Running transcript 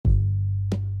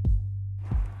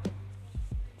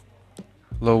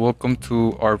Hello, welcome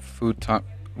to our food time.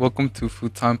 Welcome to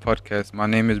Food Time Podcast. My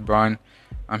name is Brian.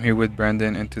 I'm here with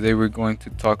Brandon, and today we're going to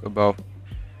talk about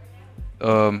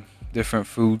different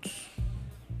foods,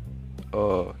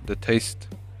 the taste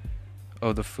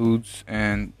of the foods,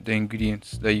 and the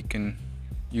ingredients that you can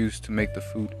use to make the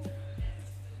food.